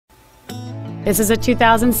This is a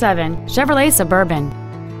 2007 Chevrolet Suburban.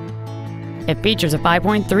 It features a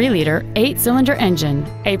 5.3-liter, 8-cylinder engine,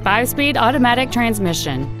 a 5-speed automatic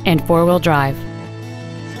transmission, and 4-wheel drive.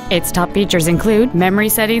 Its top features include memory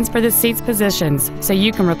settings for the seat's positions, so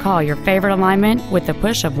you can recall your favorite alignment with the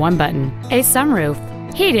push of one button, a sunroof,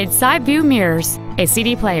 heated side view mirrors, a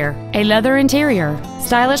CD player, a leather interior,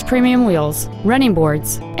 stylish premium wheels, running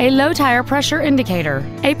boards, a low tire pressure indicator,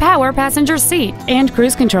 a power passenger seat, and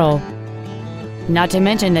cruise control. Not to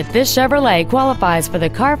mention that this Chevrolet qualifies for the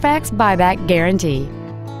Carfax buyback guarantee.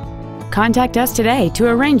 Contact us today to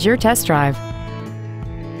arrange your test drive.